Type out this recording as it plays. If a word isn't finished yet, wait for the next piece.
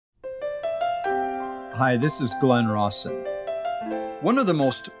Hi, this is Glenn Rawson. One of the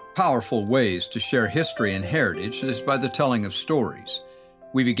most powerful ways to share history and heritage is by the telling of stories.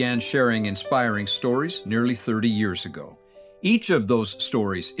 We began sharing inspiring stories nearly 30 years ago. Each of those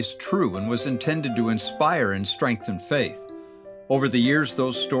stories is true and was intended to inspire and strengthen faith. Over the years,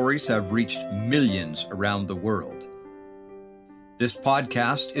 those stories have reached millions around the world. This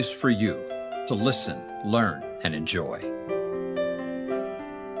podcast is for you to listen, learn, and enjoy.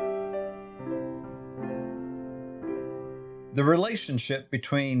 The relationship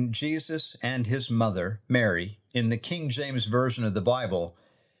between Jesus and his mother, Mary, in the King James Version of the Bible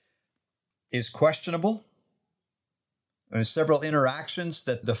is questionable. There are several interactions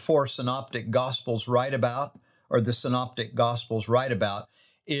that the four synoptic gospels write about, or the synoptic gospels write about,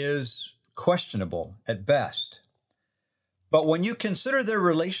 is questionable at best. But when you consider their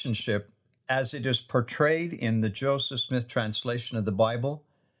relationship as it is portrayed in the Joseph Smith translation of the Bible,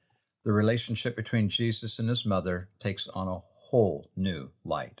 the relationship between Jesus and his mother takes on a whole new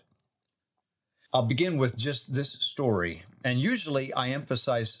light. I'll begin with just this story, and usually I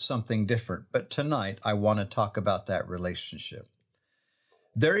emphasize something different, but tonight I want to talk about that relationship.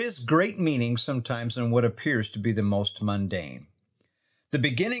 There is great meaning sometimes in what appears to be the most mundane. The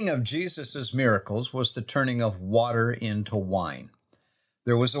beginning of Jesus' miracles was the turning of water into wine.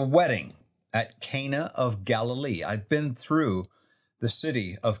 There was a wedding at Cana of Galilee. I've been through the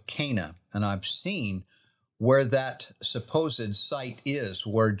city of Cana, and I've seen where that supposed site is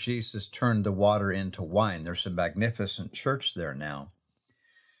where Jesus turned the water into wine. There's a magnificent church there now.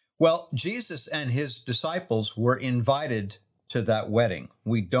 Well, Jesus and his disciples were invited to that wedding.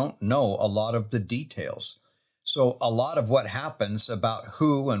 We don't know a lot of the details. So a lot of what happens about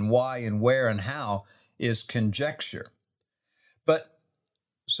who and why and where and how is conjecture. But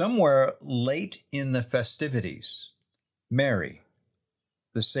somewhere late in the festivities, Mary,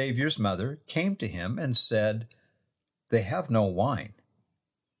 the Savior's mother, came to him and said, "They have no wine."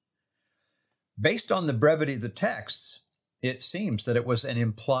 Based on the brevity of the texts, it seems that it was an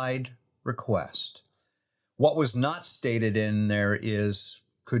implied request. What was not stated in there is,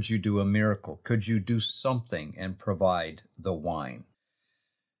 could you do a miracle? Could you do something and provide the wine?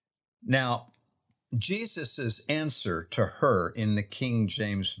 Now, Jesus' answer to her in the King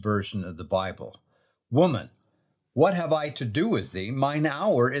James Version of the Bible, "Woman, what have I to do with thee? Mine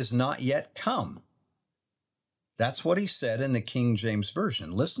hour is not yet come." That's what he said in the King James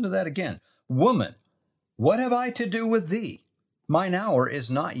Version. Listen to that again. "Woman, what have I to do with thee? Mine hour is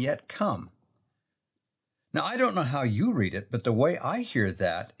not yet come." Now, I don't know how you read it, but the way I hear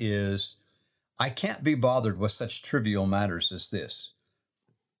that is, I can't be bothered with such trivial matters as this.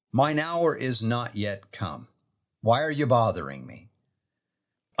 Mine hour is not yet come. Why are you bothering me?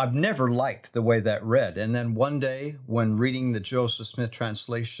 I've never liked the way that read. And then one day, when reading the Joseph Smith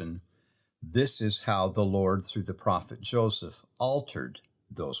translation, this is how the Lord, through the prophet Joseph, altered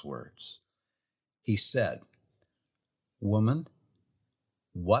those words. He said, "Woman,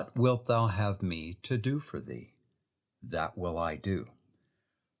 what wilt thou have me to do for thee? That will I do.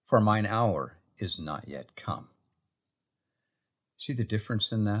 For mine hour is not yet come." See the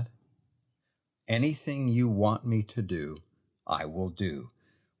difference in that? Anything you want me to do, I will do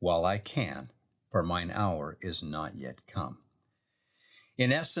while I can, for mine hour is not yet come.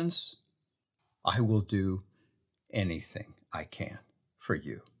 In essence, I will do anything I can for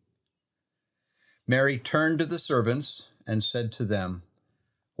you. Mary turned to the servants and said to them,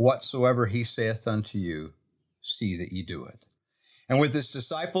 "Whatsoever he saith unto you, see that ye do it." And with his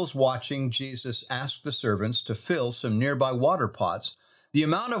disciples watching, Jesus asked the servants to fill some nearby water pots. The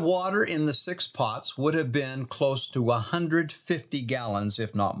amount of water in the 6 pots would have been close to 150 gallons,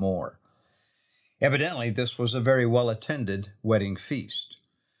 if not more. Evidently, this was a very well-attended wedding feast.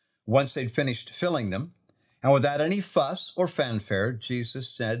 Once they'd finished filling them, and without any fuss or fanfare, Jesus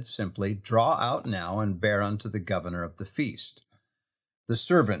said simply, "Draw out now and bear unto the governor of the feast." The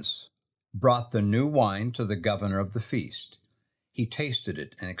servants brought the new wine to the governor of the feast. He tasted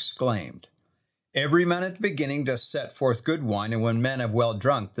it and exclaimed, "Every man at the beginning does set forth good wine, and when men have well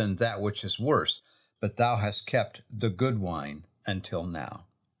drunk, then that which is worse. But thou hast kept the good wine until now."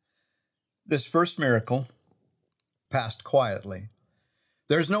 This first miracle passed quietly.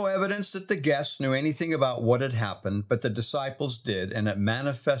 There's no evidence that the guests knew anything about what had happened, but the disciples did, and it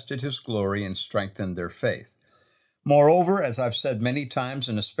manifested his glory and strengthened their faith. Moreover, as I've said many times,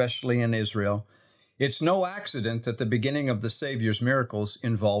 and especially in Israel, it's no accident that the beginning of the Savior's miracles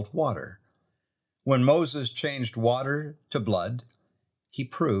involved water. When Moses changed water to blood, he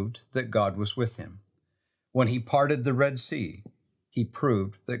proved that God was with him. When he parted the Red Sea, he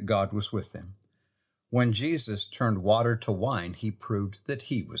proved that God was with him. When Jesus turned water to wine, he proved that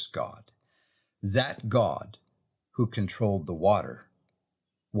he was God. That God who controlled the water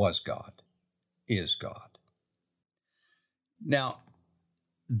was God, is God. Now,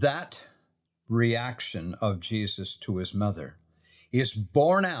 that reaction of Jesus to his mother is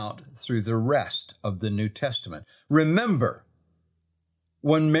borne out through the rest of the New Testament. Remember,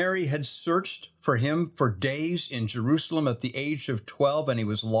 when Mary had searched for him for days in Jerusalem at the age of 12 and he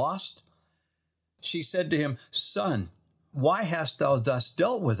was lost, she said to him, "Son, why hast thou thus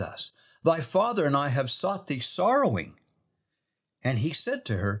dealt with us? Thy father and I have sought thee sorrowing." And he said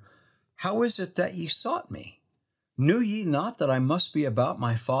to her, "How is it that ye sought me? Knew ye not that I must be about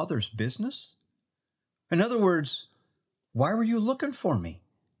my Father's business?" In other words, why were you looking for me?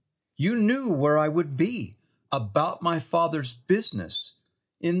 You knew where I would be, about my Father's business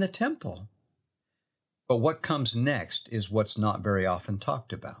in the temple. But what comes next is what's not very often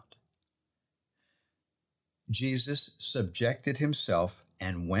talked about. Jesus subjected himself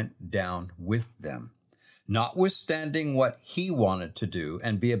and went down with them, notwithstanding what he wanted to do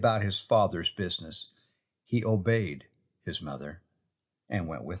and be about his Father's business. He obeyed his mother and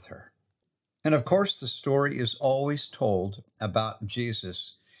went with her. And of course, the story is always told about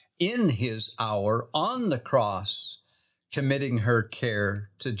Jesus in his hour on the cross, committing her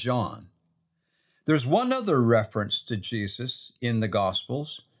care to John. There's one other reference to Jesus in the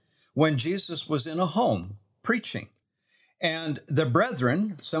Gospels when Jesus was in a home preaching. And the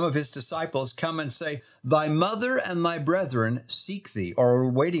brethren, some of his disciples, come and say, "Thy mother and thy brethren seek thee," or are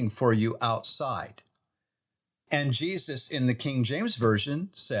waiting for you outside. And Jesus in the King James Version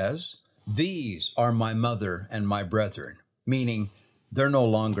says, "These are my mother and my brethren," meaning they're no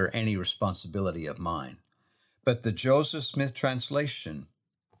longer any responsibility of mine. But the Joseph Smith translation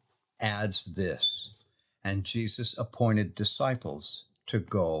adds this, "And Jesus appointed disciples to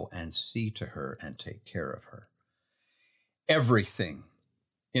go and see to her and take care of her." Everything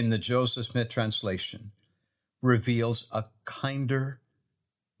in the Joseph Smith translation reveals a kinder,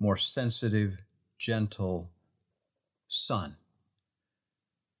 more sensitive, gentle Son.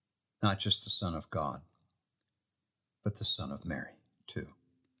 Not just the Son of God, but the Son of Mary, too.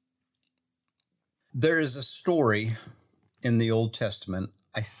 There is a story in the Old Testament.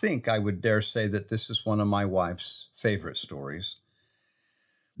 I think I would dare say that this is one of my wife's favorite stories,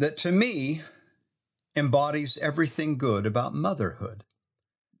 that to me embodies everything good about motherhood.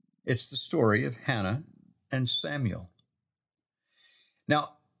 It's the story of Hannah and Samuel.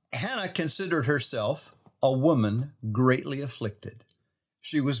 Now, Hannah considered herself a woman greatly afflicted.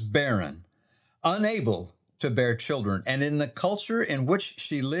 She was barren, unable to bear children, and in the culture in which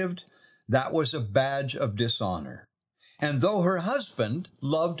she lived, that was a badge of dishonor. And though her husband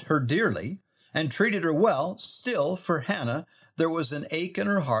loved her dearly and treated her well, still for Hannah, there was an ache in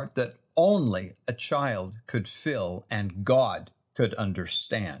her heart that only a child could fill and God could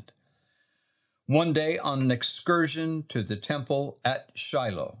understand. One day on an excursion to the temple at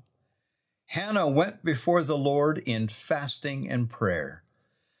Shiloh, Hannah went before the Lord in fasting and prayer.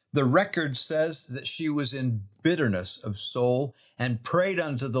 The record says that she was in bitterness of soul and prayed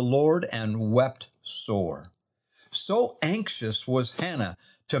unto the Lord and wept sore. So anxious was Hannah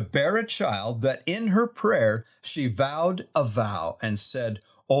to bear a child that in her prayer she vowed a vow and said,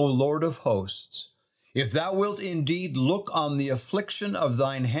 "O Lord of hosts, if thou wilt indeed look on the affliction of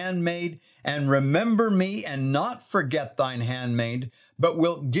thine handmaid, and remember me, and not forget thine handmaid, but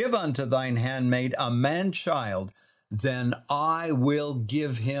wilt give unto thine handmaid a man-child, then I will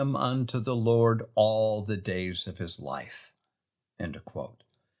give him unto the Lord all the days of his life." End of quote.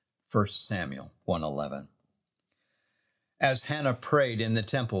 1 Samuel 1:11. As Hannah prayed in the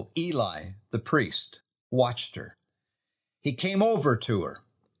temple, Eli, the priest, watched her. He came over to her,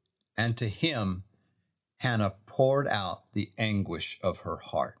 and to him Hannah poured out the anguish of her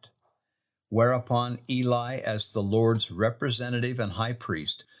heart. Whereupon Eli, as the Lord's representative and high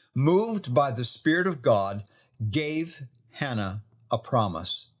priest, moved by the Spirit of God, gave Hannah a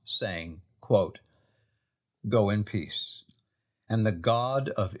promise, saying, quote, "Go in peace, and the God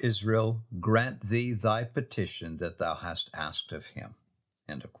of Israel grant thee thy petition that thou hast asked of him."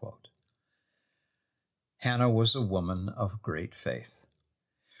 End of quote. Hannah was a woman of great faith.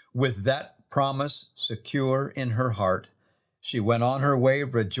 With that promise secure in her heart, she went on her way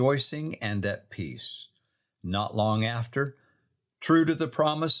rejoicing and at peace. Not long after, true to the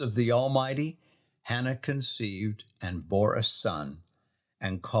promise of the Almighty, Hannah conceived and bore a son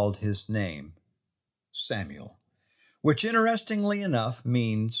and called his name Samuel, which interestingly enough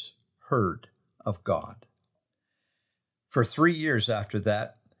means heard of God. For 3 years after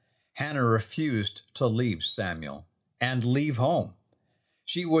that, Hannah refused to leave Samuel and leave home.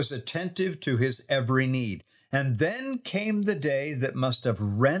 She was attentive to his every need. And then came the day that must have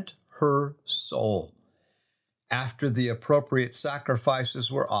rent her soul. After the appropriate sacrifices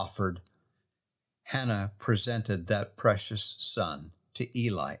were offered, Hannah presented that precious son to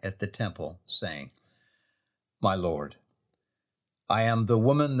Eli at the temple, saying, "My Lord, I am the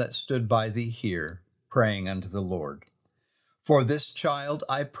woman that stood by thee here, praying unto the Lord. For this child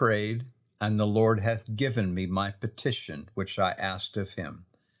I prayed, and the Lord hath given me my petition which I asked of him.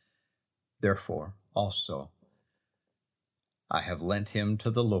 Therefore also I have lent him to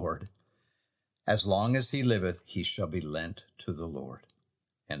the Lord. As long as he liveth, he shall be lent to the Lord."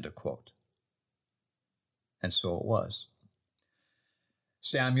 End of quote. And so it was.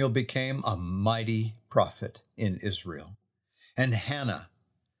 Samuel became a mighty prophet in Israel. And Hannah,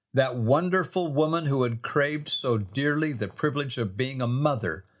 that wonderful woman who had craved so dearly the privilege of being a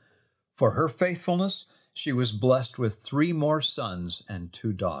mother, for her faithfulness, she was blessed with 3 more sons and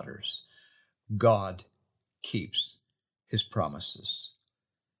 2 daughters. God keeps his promises.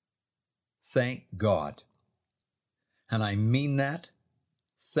 Thank God. And I mean that.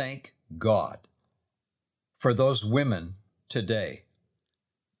 Thank God for those women today,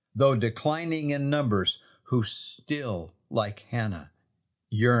 though declining in numbers, who still, like Hannah,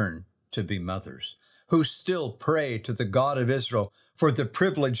 yearn to be mothers, who still pray to the God of Israel for the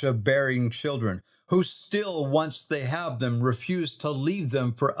privilege of bearing children, who still, once they have them, refuse to leave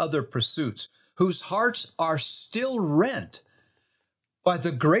them for other pursuits, whose hearts are still rent by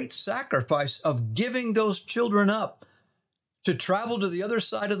the great sacrifice of giving those children up to travel to the other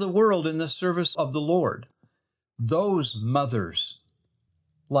side of the world in the service of the Lord. Those mothers,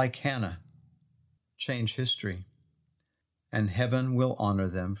 like Hannah, change history, and heaven will honor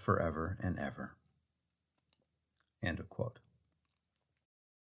them forever and ever. End of quote.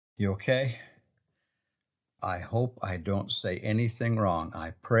 You okay? I hope I don't say anything wrong.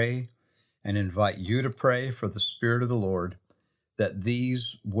 I pray and invite you to pray for the Spirit of the Lord, that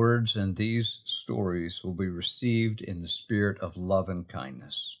these words and these stories will be received in the spirit of love and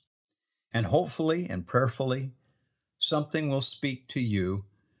kindness. And hopefully and prayerfully, something will speak to you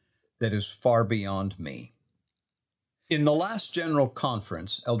that is far beyond me. In the last General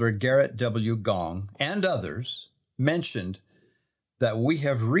Conference, Elder Garrett W. Gong and others mentioned that we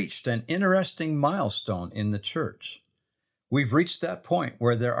have reached an interesting milestone in the church. We've reached that point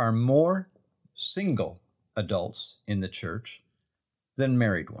where there are more single adults in the church than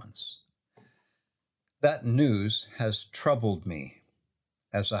married ones. That news has troubled me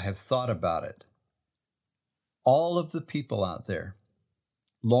as I have thought about it. All of the people out there,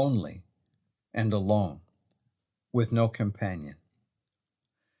 lonely and alone, with no companion.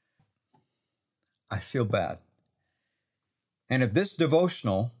 I feel bad. And if this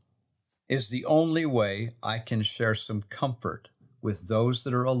devotional is the only way I can share some comfort with those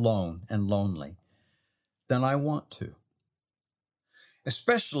that are alone and lonely, then I want to.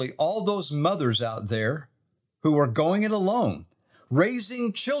 Especially all those mothers out there who are going it alone,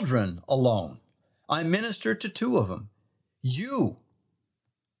 raising children alone. I minister to 2 of them. You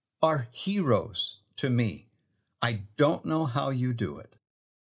are heroes to me. I don't know how you do it.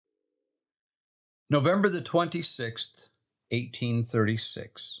 November the 26th,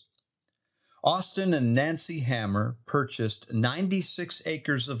 1836. Austin and Nancy Hammer purchased 96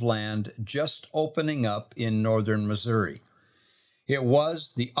 acres of land just opening up in northern Missouri. It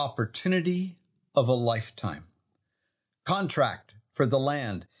was the opportunity of a lifetime. Contract for the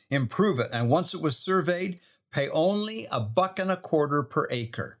land, improve it, and once it was surveyed, pay only $1.25 per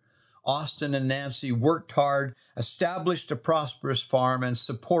acre. Austin and Nancy worked hard, established a prosperous farm, and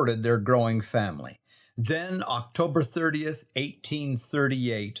supported their growing family. Then, October 30th,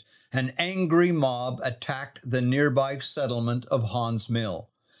 1838, an angry mob attacked the nearby settlement of Haun's Mill.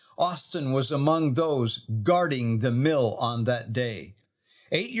 Austin was among those guarding the mill on that day.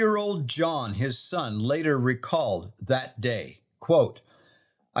 8-year-old John, his son, later recalled that day, quote,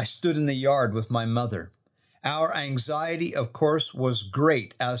 "I stood in the yard with my mother. Our anxiety, of course, was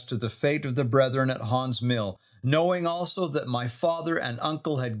great as to the fate of the brethren at Haun's Mill, knowing also that my father and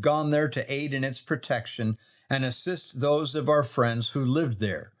uncle had gone there to aid in its protection and assist those of our friends who lived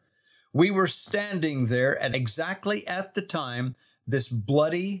there. We were standing there exactly at the time this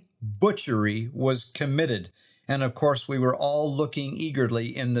bloody butchery was committed, and of course we were all looking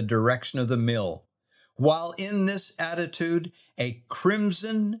eagerly in the direction of the mill. While in this attitude, a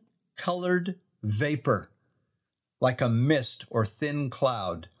crimson-colored vapor, like a mist or thin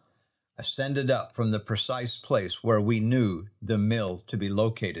cloud, ascended up from the precise place where we knew the mill to be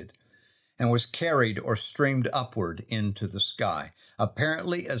located, and was carried or streamed upward into the sky,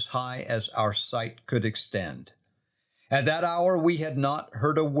 apparently as high as our sight could extend. At that hour we had not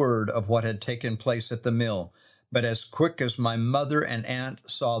heard a word of what had taken place at the mill, But as quick as my mother and aunt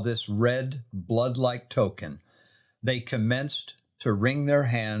saw this red, blood-like token, they commenced to wring their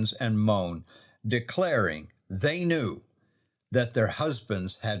hands and moan, declaring they knew that their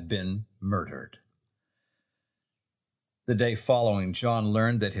husbands had been murdered. The day following, John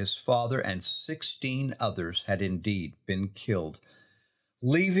learned that his father and 16 others had indeed been killed,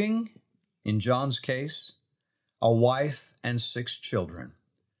 leaving, in John's case, a wife and 6 children.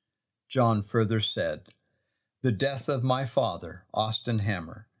 John further said, "The death of my father, Austin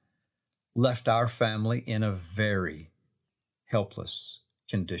Hammer, left our family in a very helpless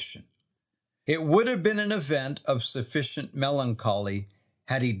condition. It would have been an event of sufficient melancholy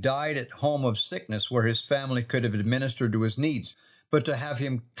had he died at home of sickness where his family could have administered to his needs, but to have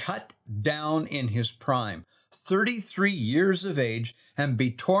him cut down in his prime, 33 years of age, and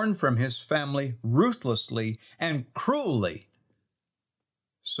be torn from his family ruthlessly and cruelly,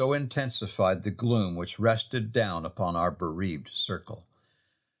 so intensified the gloom which rested down upon our bereaved circle.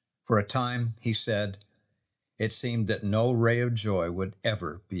 For a time," he said, "it seemed that no ray of joy would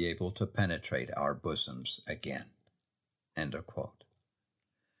ever be able to penetrate our bosoms again." End of quote.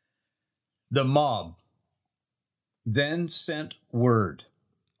 The mob then sent word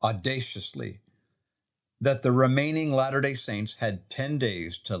audaciously that the remaining Latter-day Saints had 10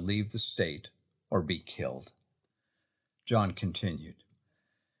 days to leave the state or be killed. John continued,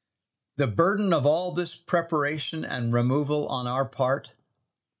 "The burden of all this preparation and removal on our part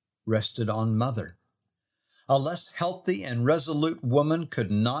rested on Mother. A less healthy and resolute woman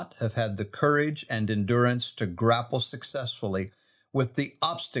could not have had the courage and endurance to grapple successfully with the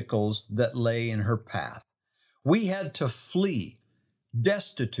obstacles that lay in her path. We had to flee,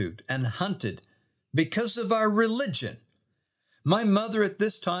 destitute and hunted, because of our religion. My mother at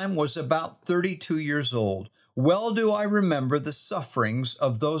this time was about 32 years old. Well do I remember the sufferings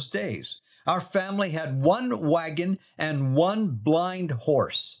of those days. Our family had 1 wagon and 1 blind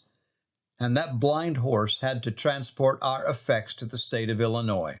horse, and that blind horse had to transport our effects to the state of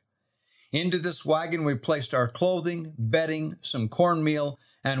Illinois. Into this wagon we placed our clothing, bedding, some cornmeal,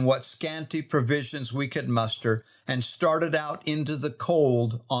 and what scanty provisions we could muster, and started out into the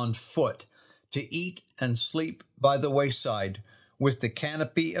cold on foot, to eat and sleep by the wayside, with the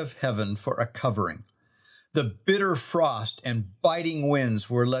canopy of heaven for a covering. The bitter frost and biting winds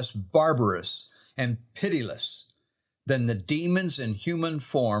were less barbarous and pitiless than the demons in human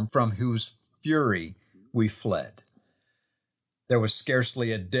form from whose fury we fled. There was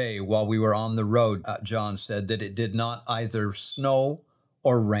scarcely a day while we were on the road," John said, "that it did not either snow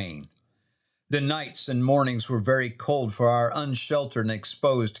or rain. The nights and mornings were very cold for our unsheltered and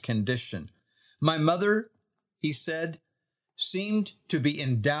exposed condition. My mother," he said, "seemed to be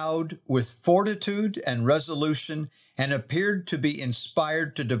endowed with fortitude and resolution, and appeared to be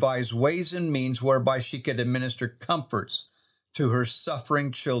inspired to devise ways and means whereby she could administer comforts to her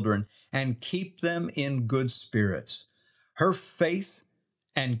suffering children and keep them in good spirits. Her faith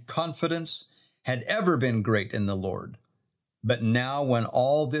and confidence had ever been great in the Lord. But now, when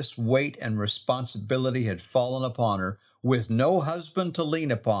all this weight and responsibility had fallen upon her, with no husband to lean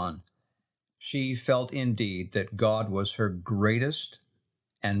upon, she felt indeed that God was her greatest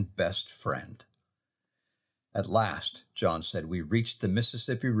and best friend." At last, John said, we reached the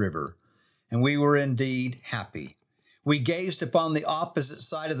Mississippi River, and we were indeed happy. We gazed upon the opposite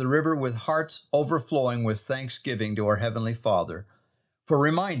side of the river with hearts overflowing with thanksgiving to our Heavenly Father for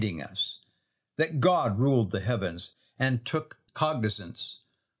reminding us that God ruled the heavens and took cognizance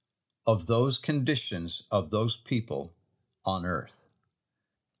of those conditions of those people on earth.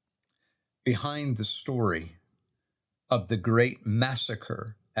 Behind the story of the great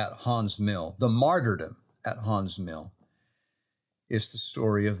massacre at Haun's Mill, the martyrdom at Haun's Mill, is the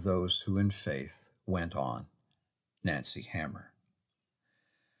story of those who in faith went on. Nancy Hammer.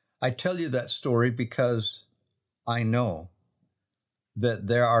 I tell you that story because I know that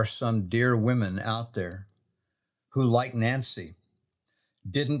there are some dear women out there who, like Nancy,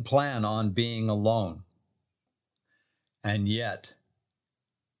 didn't plan on being alone. And yet,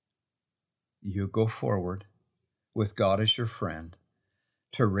 you go forward with God as your friend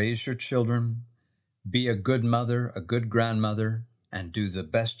to raise your children, be a good mother, a good grandmother, and do the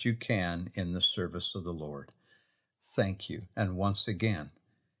best you can in the service of the Lord. Thank you. And once again,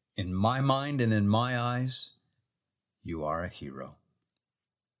 in my mind and in my eyes, you are a hero.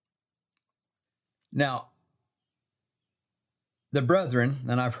 Now, the brethren,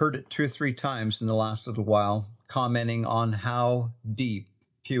 and I've heard it 2 or 3 times in the last little while, commenting on how deep,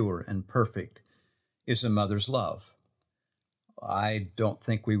 pure, and perfect is a mother's love. I don't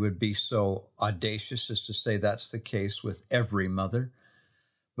think we would be so audacious as to say that's the case with every mother,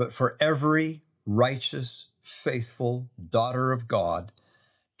 but for every righteous, faithful daughter of God,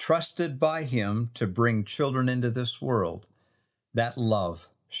 trusted by him to bring children into this world, that love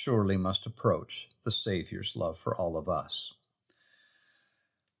surely must approach the Savior's love for all of us.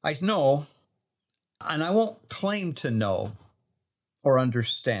 I know, and I won't claim to know or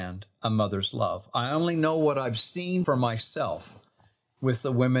understand a mother's love. I only know what I've seen for myself with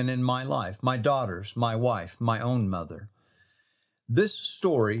the women in my life, my daughters, my wife, my own mother. This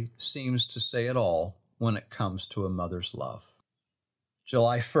story seems to say it all when it comes to a mother's love.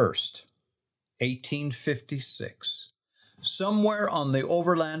 July 1st, 1856, somewhere on the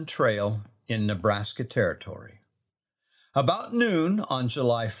Overland Trail in Nebraska Territory. About noon on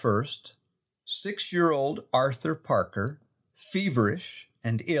July 1st, 6-year-old Arthur Parker, feverish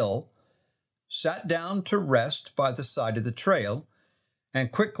and ill, sat down to rest by the side of the trail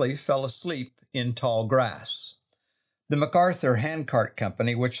and quickly fell asleep in tall grass. The MacArthur Handcart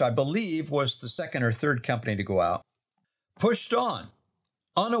Company, which I believe was the second or third company to go out, pushed on,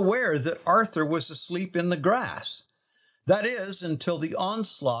 unaware that Arthur was asleep in the grass. That is, until the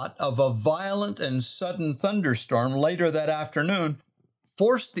onslaught of a violent and sudden thunderstorm later that afternoon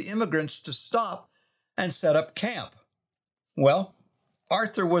forced the immigrants to stop and set up camp. Well,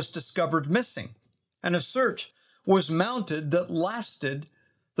 Arthur was discovered missing, and a search was mounted that lasted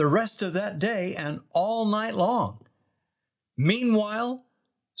the rest of that day and all night long. Meanwhile,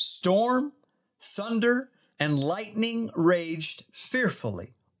 storm, thunder, and lightning raged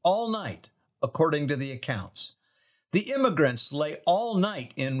fearfully all night, according to the accounts. The immigrants lay all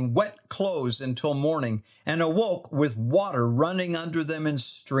night in wet clothes until morning and awoke with water running under them in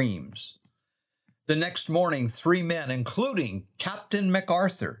streams. The next morning, 3 men, including Captain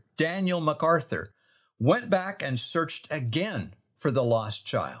MacArthur, Daniel MacArthur, went back and searched again for the lost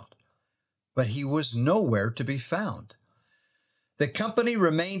child, but he was nowhere to be found. The company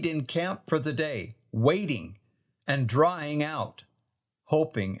remained in camp for the day, waiting and drying out,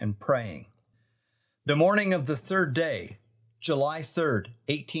 hoping and praying. The morning of the third day, July 3rd,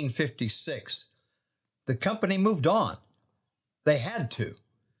 1856, the company moved on. They had to.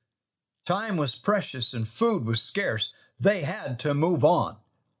 Time was precious and food was scarce. They had to move on.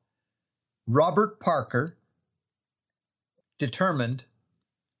 Robert Parker determined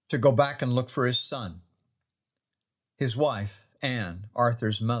to go back and look for his son. His wife, Anne,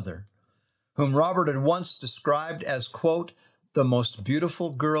 Arthur's mother, whom Robert had once described as, quote, the most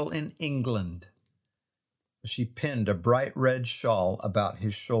beautiful girl in England. She pinned a bright red shawl about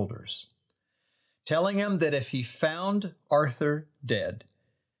his shoulders, telling him that if he found Arthur dead,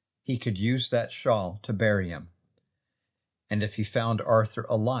 he could use that shawl to bury him. And if he found Arthur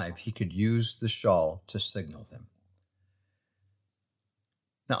alive, he could use the shawl to signal them.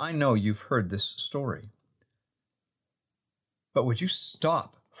 Now, I know you've heard this story, but would you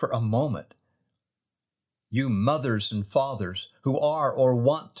stop for a moment? You mothers and fathers who are or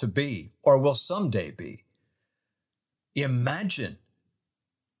want to be or will someday be. Imagine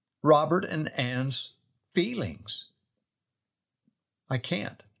Robert and Anne's feelings. I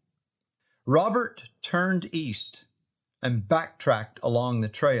can't. Robert turned east and backtracked along the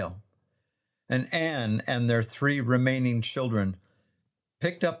trail, and Anne and their 3 remaining children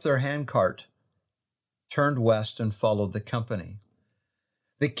picked up their handcart, turned west, and followed the company.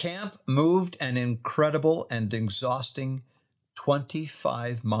 The camp moved an incredible and exhausting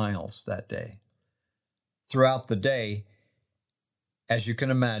 25 miles that day. Throughout the day, as you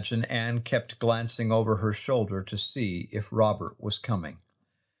can imagine, Anne kept glancing over her shoulder to see if Robert was coming.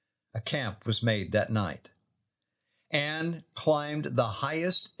 A camp was made that night. Anne climbed the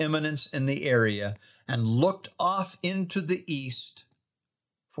highest eminence in the area and looked off into the east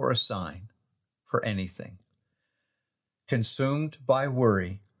for a sign, for anything. Consumed by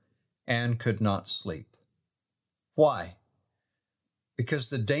worry, Anne could not sleep. Why? Because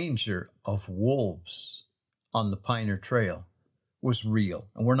the danger of wolves on the Pioneer Trail was real,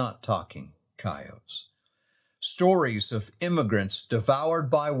 and we're not talking coyotes. Stories of immigrants devoured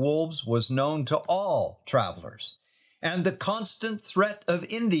by wolves was known to all travelers, and the constant threat of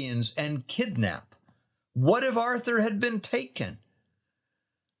Indians and kidnap. What if Arthur had been taken?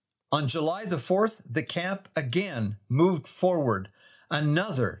 On July the 4th, the camp again moved forward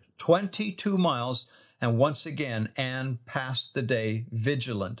another 22 miles, and once again, Anne passed the day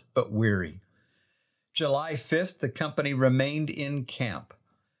vigilant but weary. July 5th, the company remained in camp.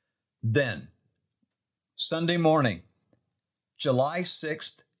 Then, Sunday morning, July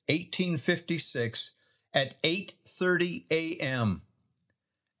 6th, 1856, at 8:30 a.m.,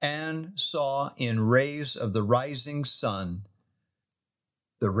 Anne saw in rays of the rising sun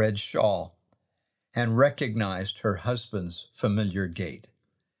the red shawl and recognized her husband's familiar gait.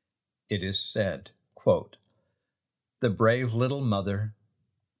 It is said, quote, The brave little mother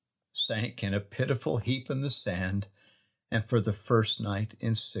sank in a pitiful heap in the sand, and for the first night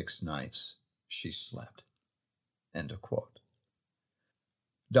in 6 nights she slept. End of quote.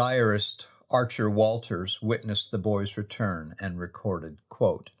 Diarist Archer Walters witnessed the boy's return and recorded,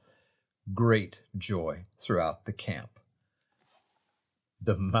 quote, "Great joy throughout the camp.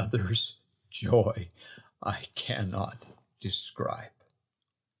 The mother's joy I cannot describe."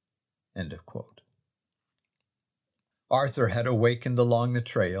 End of quote. Arthur had awakened along the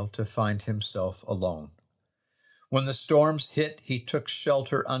trail to find himself alone. When the storms hit, he took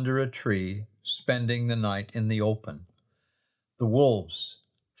shelter under a tree, spending the night in the open. The wolves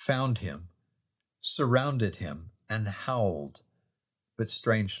found him, surrounded him, and howled, but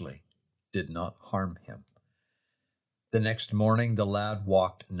strangely did not harm him. The next morning, the lad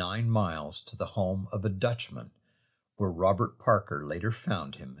walked 9 miles to the home of a Dutchman, where Robert Parker later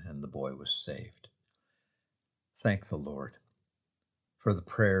found him, and the boy was saved. Thank the Lord for the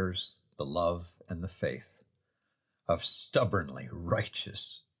prayers, the love, and the faith of stubbornly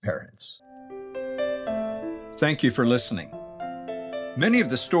righteous parents. Thank you for listening. Many of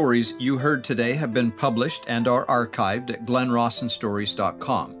the stories you heard today have been published and are archived at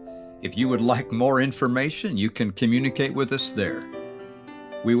glenrossenstories.com. If you would like more information, you can communicate with us there.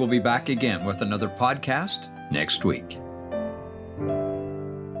 We will be back again with another podcast next week.